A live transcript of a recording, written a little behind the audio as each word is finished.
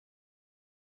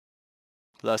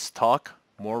Let's talk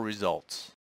more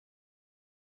results.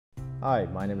 Hi,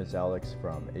 my name is Alex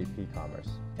from AP Commerce,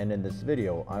 and in this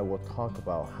video I will talk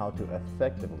about how to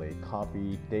effectively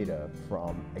copy data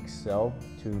from Excel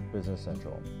to Business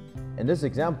Central. In this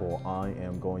example, I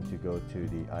am going to go to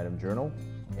the item journal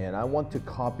and I want to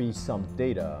copy some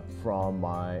data from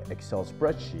my Excel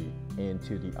spreadsheet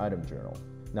into the item journal.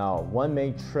 Now, one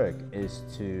main trick is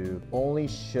to only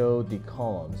show the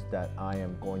columns that I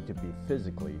am going to be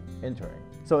physically entering.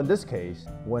 So in this case,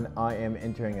 when I am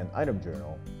entering an item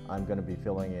journal, I'm going to be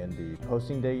filling in the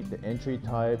posting date, the entry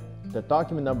type, the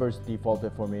document numbers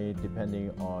defaulted for me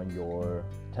depending on your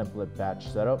template batch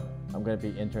setup. I'm going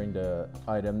to be entering the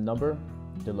item number,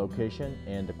 the location,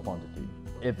 and the quantity.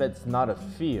 If it's not a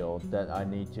field that I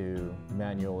need to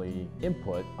manually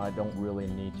input, I don't really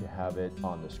need to have it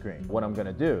on the screen. What I'm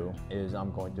gonna do is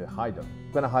I'm going to hide them.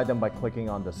 I'm gonna hide them by clicking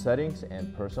on the settings and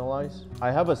personalize.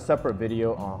 I have a separate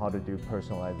video on how to do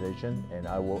personalization and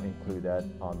I will include that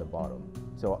on the bottom.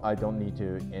 So I don't need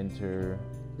to enter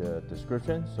the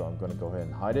description, so I'm gonna go ahead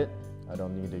and hide it. I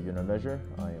don't need the unit measure,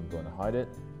 I am going to hide it.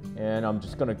 And I'm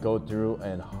just going to go through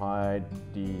and hide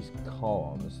these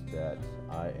columns that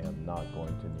I am not going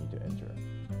to need to enter.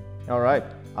 Alright,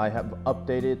 I have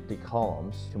updated the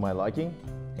columns to my liking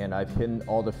and I've hidden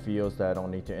all the fields that I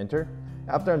don't need to enter.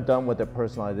 After I'm done with the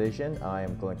personalization, I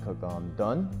am going to click on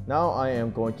Done. Now I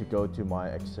am going to go to my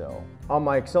Excel. On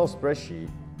my Excel spreadsheet,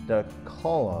 the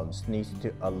columns need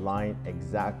to align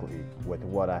exactly with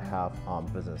what I have on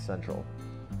Business Central.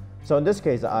 So in this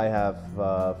case, I have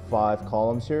 5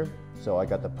 columns here. So I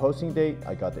got the posting date,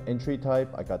 I got the entry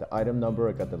type, I got the item number,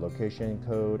 I got the location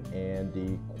code, and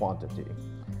the quantity.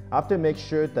 I have to make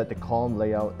sure that the column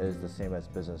layout is the same as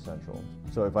Business Central.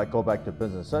 So if I go back to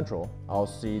Business Central, I'll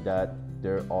see that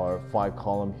there are 5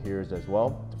 columns here as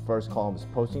well. The first column is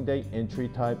posting date, entry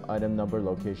type, item number,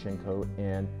 location code,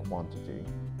 and quantity.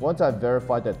 Once I've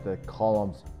verified that the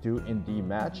columns do indeed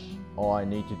match, all I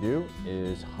need to do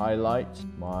is highlight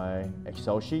my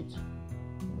Excel sheet,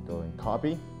 go and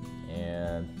copy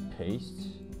and paste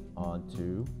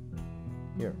onto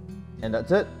here. And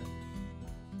that's it.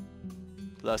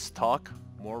 Let's talk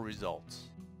more results.